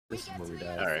This is where we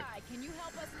die. Alright. Can you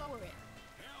help us lower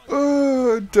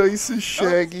it? Dice is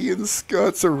Shaggy and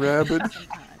Scott's a rabbit.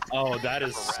 Oh, that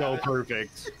is so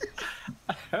perfect.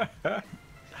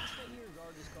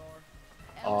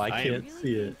 Oh, I can't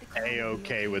see it.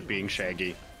 A-okay with being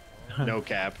Shaggy. No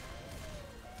cap.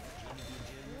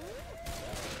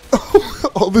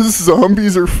 All the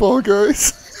zombies are Fall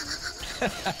Guys. Oh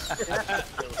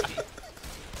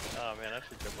man, I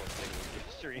should jump on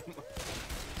the stream.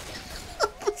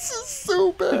 This is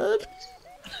so bad.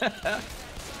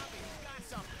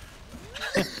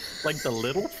 Like the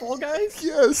little Fall Guys?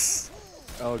 Yes.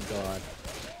 Oh god.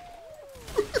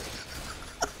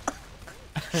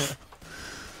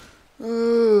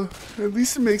 At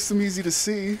least it makes them easy to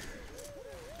see.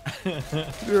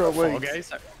 They're all Fall like,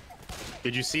 Guys?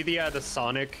 Did you see the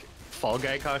Sonic Fall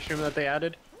Guy costume that they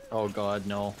added? Oh god,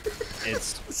 no.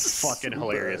 It's fucking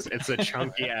hilarious. It's a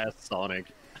chunky ass Sonic.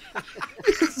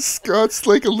 Scott's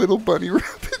like a little bunny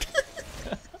rabbit.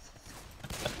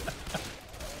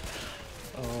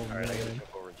 Oh Alright, I gotta man.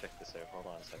 jump over and check this out. Hold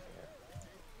on a second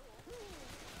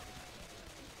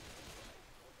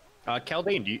here.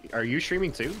 Kaldane, are you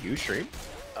streaming too? You stream?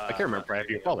 I can't remember if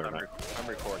you follow or not. I'm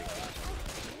recording.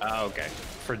 Oh, okay.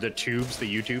 For the tubes, the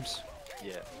YouTubes?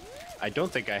 Yeah. I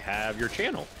don't think I have your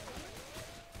channel.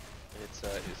 It's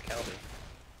Calvin.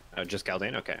 Just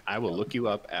Kaldane? Okay. I will look you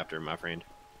up after, my friend.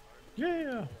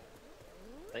 Yeah.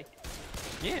 Thank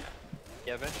you. Yeah.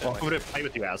 Yeah, eventually. Well, I'm gonna play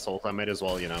with you assholes. I might as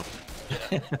well, you know,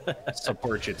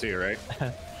 support you too, right?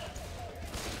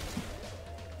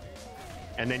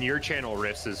 And then your channel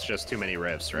riffs is just too many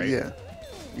riffs, right? Yeah.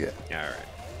 Yeah. Yeah, alright.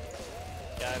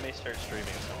 Yeah, I may start streaming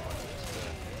at some point.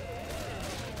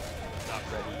 Just, not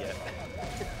ready yet.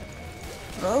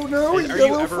 Oh no, Are yellow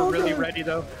you ever Fall really Guy. ready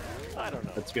though? I don't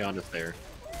know. Let's be honest there.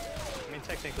 I mean,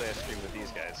 technically, I stream with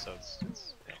these guys, so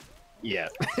it's Yeah.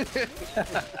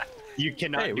 You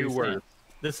cannot Hey, do we worse.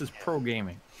 This is pro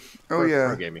gaming. Oh Pro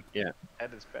yeah, gaming. Yeah.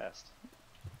 at its best.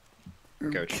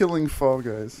 They're Coach. killing Fall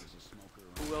Guys.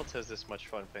 Who else has this much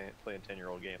fun playing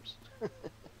 10-year-old games?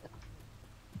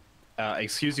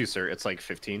 Excuse you, sir. It's like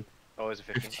 15. Oh, is it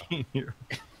 15? 15 year.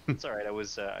 It's all right.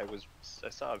 I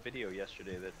saw a video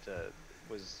yesterday that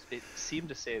it seemed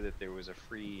to say that there was a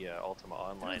free Ultima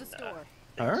Online Through the thing, store.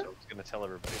 so I Alright. was going to tell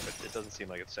everybody, but it doesn't seem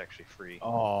like it's actually free.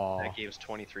 Oh. That game's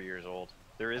 23 years old.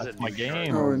 There is That's a my new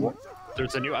game. shard. Oh, and-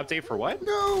 There's a new update for what?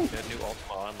 No. A new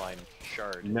Ultima Online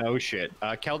shard. No shit.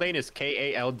 Kaldane is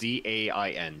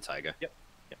K-A-L-D-A-I-N, Taiga. Yep.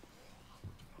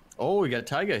 Oh, we got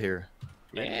Taiga here.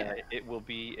 And, it will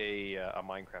be a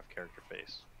Minecraft character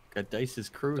face. Got Dice's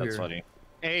crew That's here. funny.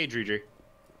 Hey, Dree.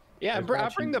 Yeah, I was I'll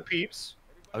watching- bring the peeps.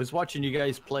 I was watching you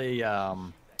guys play.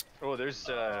 Oh, there's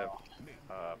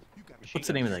What's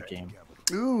the name of that game?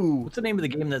 Ooh. What's the name of the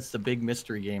game that's the big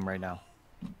mystery game right now?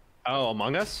 Oh,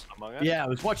 Among Us? Among Us? Yeah, I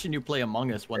was watching you play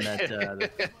Among Us when that.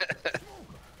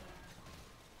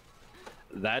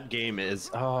 That game is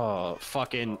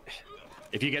fucking.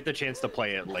 If you get the chance to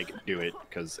play it, like, do it,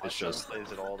 because My it's son just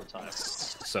plays it all the time.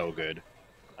 so good.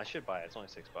 I should buy it. It's only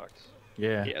 $6.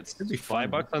 Yeah. Yeah, it's It'd be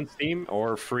fun. $5 on Steam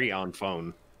or free on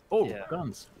phone. Oh, Yeah.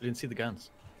 guns! I didn't see the guns.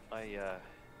 I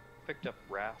picked up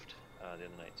Raft the other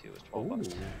night too. It was Oh.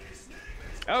 $12.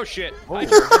 Oh shit!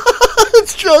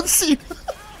 It's John Cena.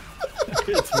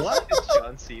 It's what? It's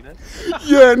John Cena.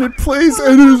 Yeah, and it plays,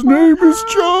 and his name is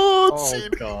John Oh Cena.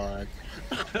 god!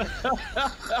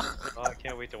 Oh, I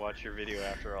can't wait to watch your video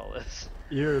after all this.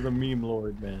 You're the meme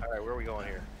lord, man. All right, where are we going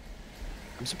here?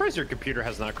 I'm surprised your computer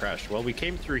has not crashed. Well, we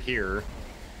came through here,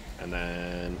 and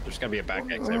then there's gotta be a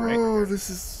back exit, right? Oh, this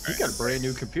is. He's got a brand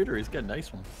new computer. He's got a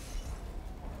nice one.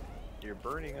 You're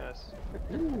burning us.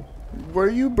 Why are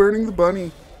you burning the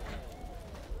bunny?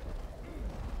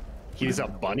 He's a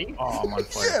bunny? Oh, I'm on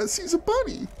fire. Yes, he's a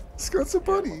bunny. Scott's a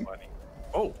bunny. Funny.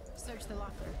 Oh, Search the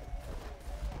locker.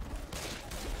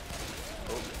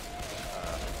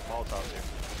 Molotovs here.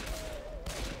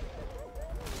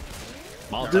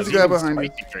 Molotovs, There's a you guy can behind you.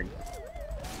 spicy drink.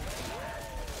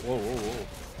 whoa, whoa, whoa!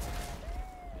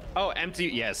 Oh, empty.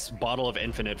 Yes, bottle of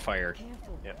infinite fire.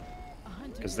 Careful. Yep. A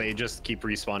hunter. Because they just keep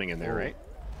respawning in there, Oh. right?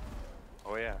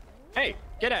 Oh yeah. Hey,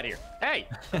 get out of here! Hey,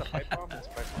 Is that a pipe bomb? It's a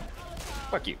pipe bomb.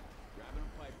 fuck you.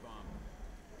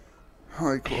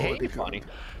 High Hey, quality. bunny.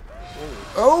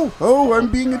 Oh,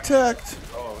 I'm being attacked.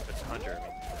 Oh, it's a hunter.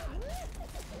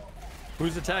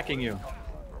 Who's attacking you?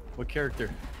 What character?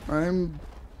 I'm.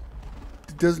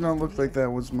 It does not look like that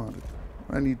was modded.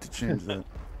 I need to change that.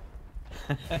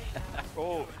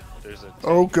 Oh, there's a.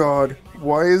 Oh god,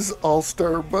 why is All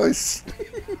Star Bus?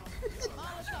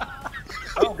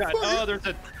 Oh god. Oh, there's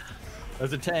a.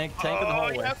 There's a tank in the Oh,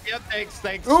 hallway. yep. Thanks.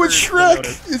 Oh, it's for the Shrek!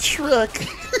 notice. It's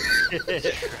Shrek!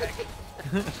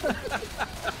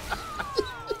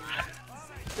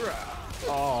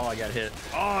 Oh, I got hit.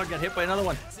 Oh, I got hit by another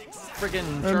one. Freaking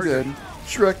I'm Charger. dead.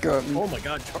 Shrek got me. Oh my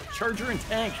god, Charger and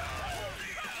tank.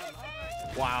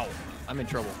 Wow, I'm in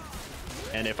trouble.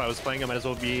 And if I was playing, I might as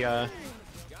well be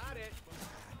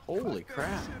Holy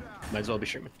crap. might as well be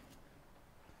streaming.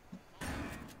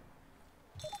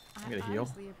 I'm gonna heal.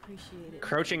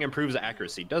 Crouching improves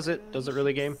accuracy. Does it? Does it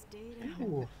really, game?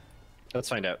 Ooh. Let's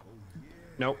find out.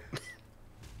 Nope.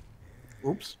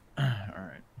 Oops. All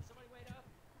right.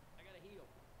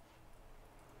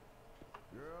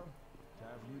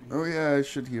 Oh yeah, I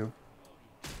should heal.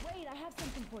 Wait, I have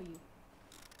something for you.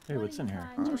 Hey, what's in here?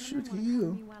 I should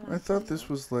heal. I thought this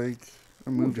was like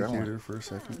a movie adrenaline. theater for a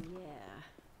second.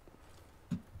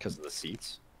 Yeah. Because of the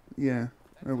seats. Yeah,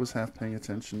 I was half paying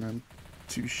attention. I'm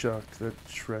too shocked that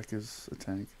Shrek is a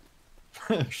tank.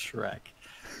 Shrek.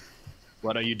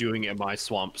 What are you doing in my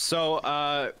swamp?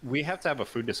 So, we have to have a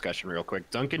food discussion real quick.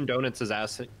 Dunkin' Donuts is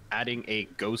adding a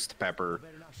ghost pepper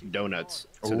donuts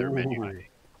to their menu. Ooh.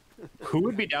 Who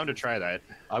would be down to try that?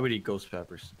 I would eat ghost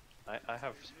peppers. I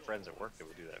have friends at work that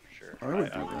would do that for sure. I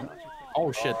would do that.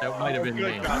 Oh shit, that might have been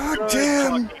me. God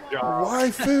damn!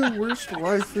 Waifu! Worst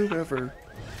waifu ever.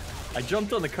 I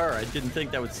jumped on the car. I didn't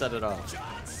think that would set it off.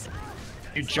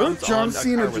 You jumped John on a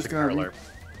Cena car with just a got me. curler.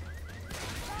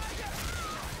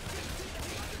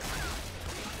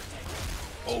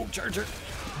 Oh, Charger.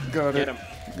 Got Get it. him.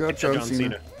 Got Get John John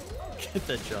Cena. Get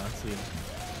that John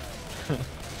Cena.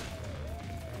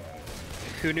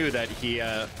 Who knew that he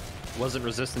wasn't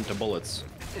resistant to bullets?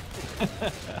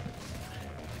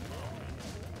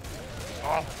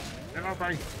 Oh, get off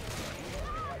me.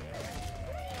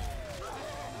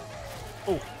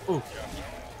 Oh, oh.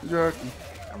 Jockey.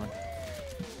 Coming.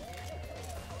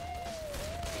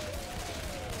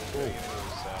 Those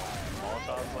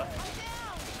Molotovs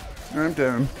left. I'm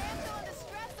down.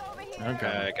 Okay.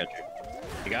 I got you.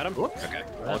 You got him? Whoops. Okay,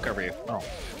 I'll cover you. Oh.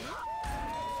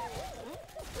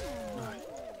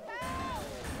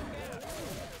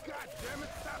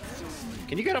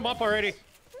 Can you get him up already?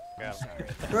 Yeah.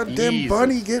 Goddamn Jesus.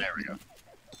 bunny, get. There we go.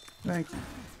 Thank you.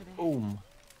 Boom.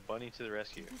 Bunny to the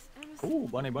rescue. Ooh,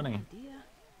 bunny, bunny.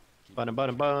 Bunny,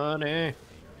 bunny, bunny.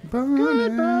 Bunny.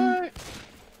 Goodbye.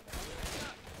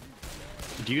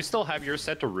 Do you still have your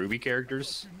set to Ruby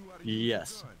characters?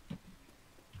 Yes.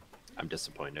 I'm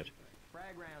disappointed.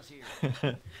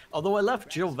 Although I left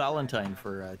Jill Valentine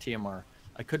for TMR.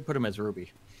 I could put him as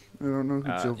Ruby. I don't know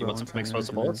who Jill You want some Valentine explosive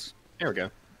is. bullets? There we go.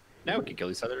 Now we can kill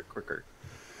each other quicker.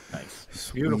 Nice.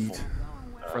 Sweet. Beautiful.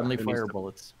 Friendly who needs fire the-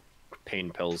 bullets.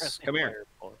 Pain pills. Come here.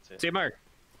 Bullets, yeah. See you, Mark.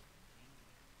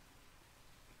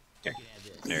 Here.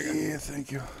 There you go. Yeah,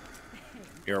 thank you.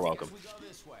 You're welcome.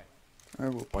 I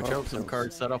will Watch pop out, some those.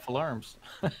 cards set off alarms.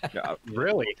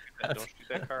 Really? Don't shoot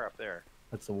that car up there.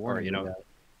 That's the Or, warning. you know, got.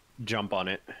 jump on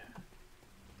it.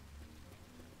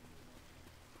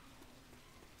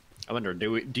 I wonder,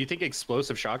 do you think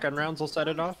explosive shotgun rounds will set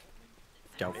it off?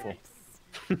 Doubtful.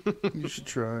 You should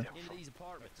try.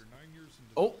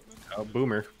 Oh, Oh,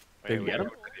 boomer. Wait, we we get gotta him?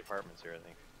 go to the apartments here, I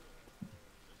think.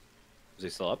 Is he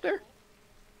still up there?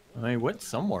 I went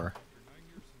somewhere.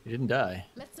 He didn't die.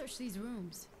 Let's search these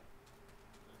rooms.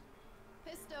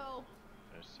 Pistol.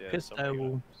 There's,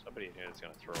 Pistol. somebody in here that's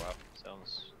gonna throw up.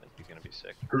 Sounds like he's gonna be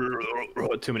sick.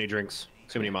 Too many drinks.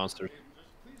 Too many monsters.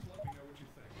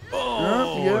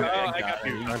 Oh, yeah. I got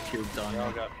puked. puked. Puked on We all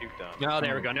me. got puked on. No,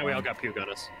 there we go. Now we all got puke on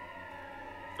us.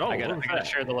 Oh, I gotta what was that?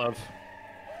 share the love.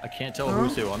 I can't tell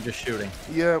who's who. I'm just shooting.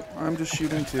 Yeah, I'm just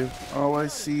shooting too. All I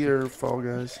see are Fall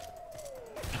Guys.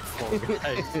 Fall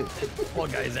guys. Fall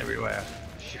guys everywhere.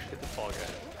 Shoot at the fall guy.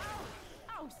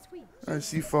 Oh, sweet. I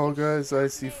see Fall Guys. I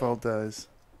see Fall Dies.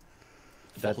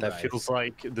 That Fall guys. feels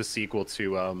like the sequel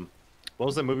to what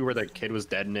was the movie where that kid was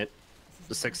dead in it?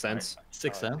 The Sixth Sense.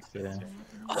 Sixth Sense. Yeah.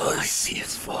 All I see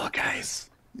is Fall Guys.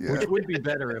 Yeah. Which would be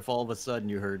better if all of a sudden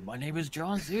you heard, "My name is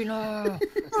John Cena."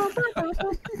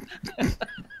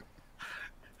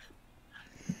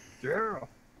 Yeah.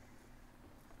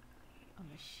 A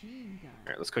machine gun. All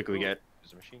right, let's quickly get.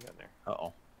 There's a machine gun there. Uh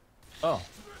oh. Oh.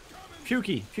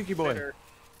 Pukey boy. This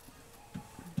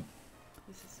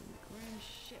is some grand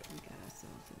shit we got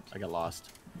ourselves into. I got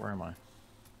lost. Where am I?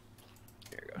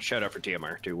 There you go. Shout out for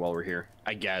TMR too while we're here.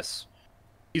 I guess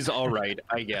he's all right.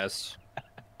 I guess.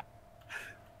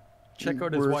 Check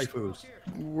out his Worst- waifus.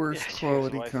 Worst Yeah,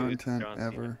 quality waifu, it's content John Cena.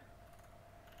 ever.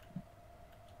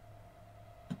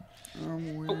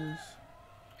 Where's...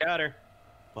 Got her.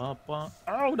 Bum, bum.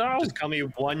 Oh no! Just call me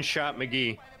One Shot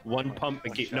McGee. One Pump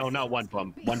McGee. No, not One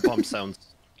Pump. One Pump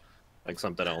sounds like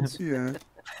something else. Yeah.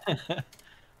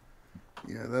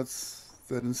 Yeah, that's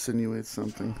That insinuates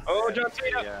something. Oh, John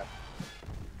Cena! Yeah.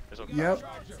 There's a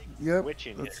Yep.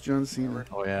 witching That's it. John Cena.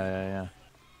 Oh yeah.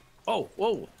 Oh,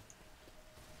 whoa.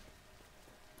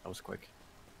 That was quick.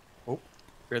 Oh,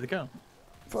 here they come.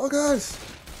 Fall Guys.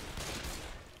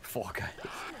 Fall Guys.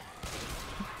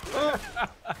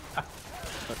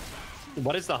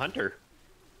 What is the hunter?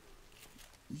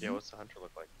 Yeah, what's the hunter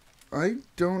look like? I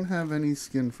don't have any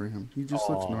skin for him. He just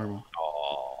looks normal.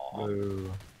 Oh,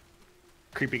 Boo.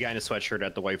 creepy guy in a sweatshirt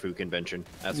at the waifu convention.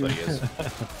 That's what he is.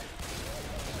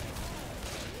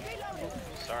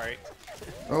 Sorry.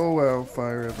 Oh wow,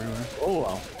 fire everywhere. Oh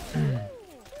wow.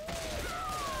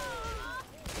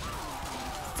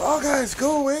 Fall Guys,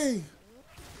 go away!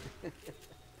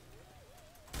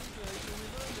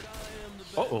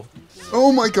 Uh-oh.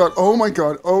 Oh my god, oh,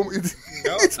 it's,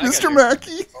 it's I got Mr. you.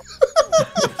 Mackey!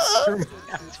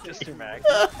 It's Mr. Mac.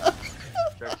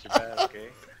 Drugs are bad, okay?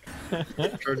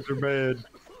 Drugs are bad.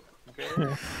 Okay.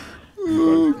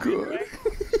 Oh god.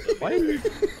 Why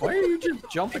are you just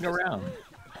jumping around?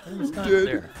 It's not Dead.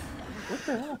 there. What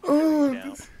the hell? Oh,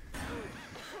 Down.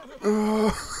 oh.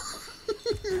 I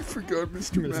forgot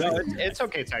Mr. No, Mackey. it's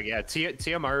okay, Tag. Yeah,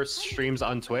 TMR streams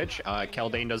on Twitch.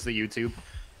 Keldane does the YouTube.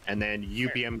 And then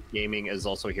UPM Gaming is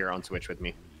also here on Twitch with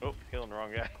me. Oh, killing the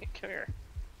wrong guy. Come here.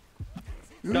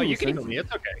 No, you can thank heal me.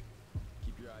 It's okay.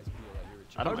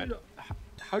 I don't mind.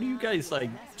 How do you guys like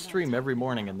stream every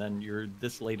morning and then you're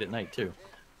this late at night too?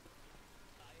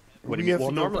 What do We you have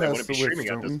mean? Well, to go normally I past wouldn't be the witch, streaming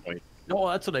at don't this we? point. No,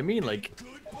 that's what I mean. Like,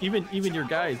 even your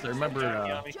guys. I remember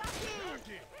Yummy.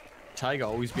 Tyga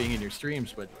always being in your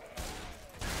streams, but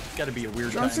it's got to be a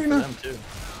weird John time Cena. for them too.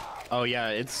 Oh yeah,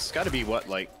 it's got to be what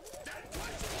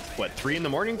 3 in the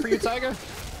morning for you, Tyga?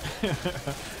 3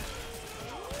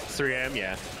 a.m.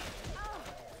 Yeah.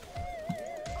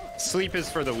 Sleep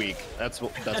is for the weak. That's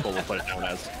what we'll put it down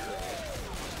as.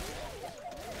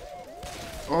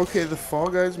 Okay, the Fall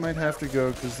Guys might have to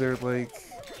go because they're like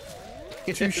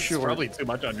too It's short. probably too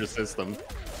much on your system.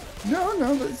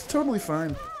 No, it's totally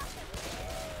fine.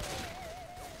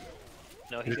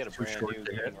 No, he got a Too brand short new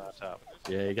to hit. gaming laptop.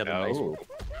 Yeah, you got a nice. Oh.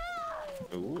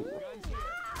 Ooh.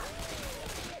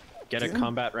 Get a Yeah.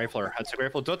 combat rifle or Hudson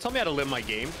rifle. Don't tell me how to live my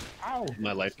game.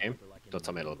 My life game. Don't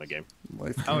tell me how to live my game.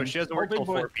 Life Oh, game. she doesn't Oh, work big till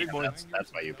boy, 4 big p.m. boy.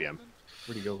 That's my UPM.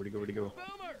 Where'd he go? Where'd he go?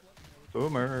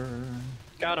 Boomer.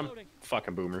 Got him.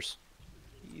 Fucking boomers.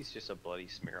 He's just a bloody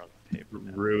smear on the paper.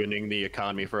 now. Ruining the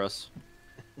economy for us.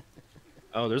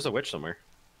 Oh, there's a witch somewhere.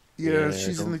 Yeah,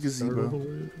 she's in the don't gazebo. start a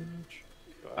witch.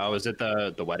 Oh, is it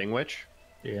the wedding witch?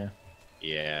 Yeah.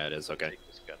 Yeah, it is. I Okay. like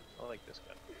this gun. I like this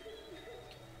gun.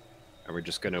 And we're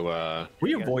just gonna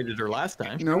We avoided her last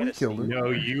time. No, we killed her. No,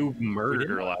 you murdered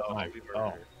her last Oh, time. we Oh.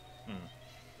 murdered her.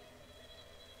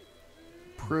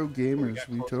 Pro We gamers, got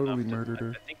we close totally enough to- murdered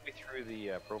her. I think we threw the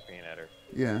propane at her.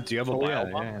 Yeah. Do you have a Oh, bile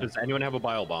yeah, bomb? yeah. Does anyone have a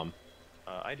bile bomb?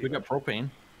 I do. We got propane.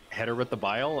 Hit her with the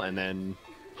bile and then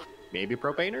maybe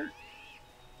propane her?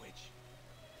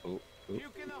 Ooh, ooh.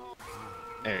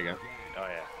 There you go. Oh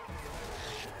yeah.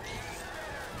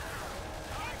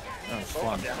 Oh, it's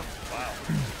fun. Wow.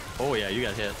 Oh yeah, you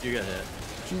got hit. You got hit.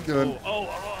 She good.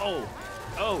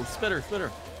 Oh, spitter.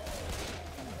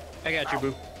 I got you,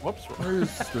 boo. Whoops. Where's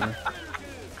Spinner?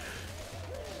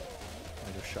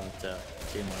 I just shot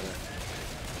Team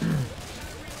Leather.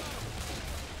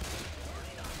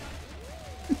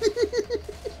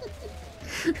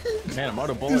 Man, I'm out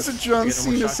of bullets. There's a John You get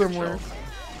no more Cena shotgun somewhere. shells.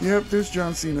 Yep, there's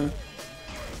John Cena.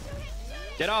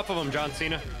 Get off of him, John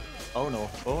Cena. Oh no.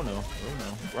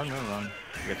 Run.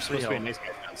 You're supposed to be a nice guy,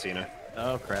 John Cena.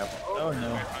 Oh crap. Oh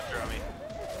no. Hunter on me.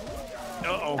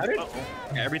 How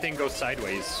did everything go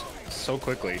sideways so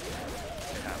quickly? With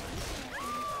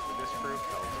this crew,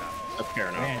 That's fair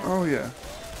enough. Man. Oh yeah.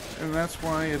 And that's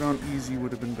why it on easy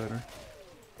would have been better.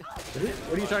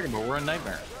 What are you talking about? We're on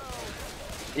Nightmare.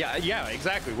 Yeah,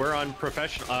 exactly. We're on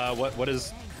professional. What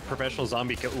is professional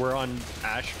zombie kill? We're on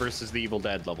Ash versus the Evil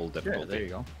Dead level Yeah, difficulty. there you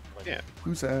go. Yeah.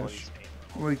 Who's Ash?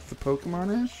 Like the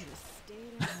Pokemon Ash?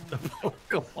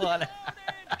 Come on.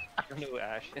 new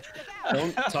Ash.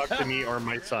 Don't talk to me or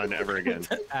my son ever again.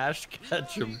 Ash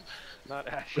Ketchum Not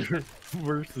Ash.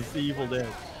 versus the Evil Dead.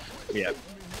 Yeah.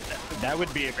 That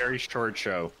would be a very short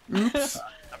show. Oops.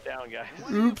 I'm down, guys.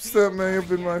 Oops, that may have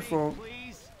been my fault.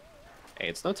 Hey,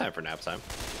 it's no time for nap time.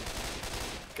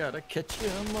 Gotta catch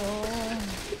 'em all.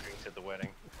 Drinks at the wedding.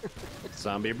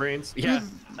 Zombie brains? Yeah.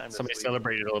 Time to Somebody sleep.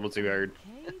 celebrated a little too hard.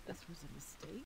 Okay, this was a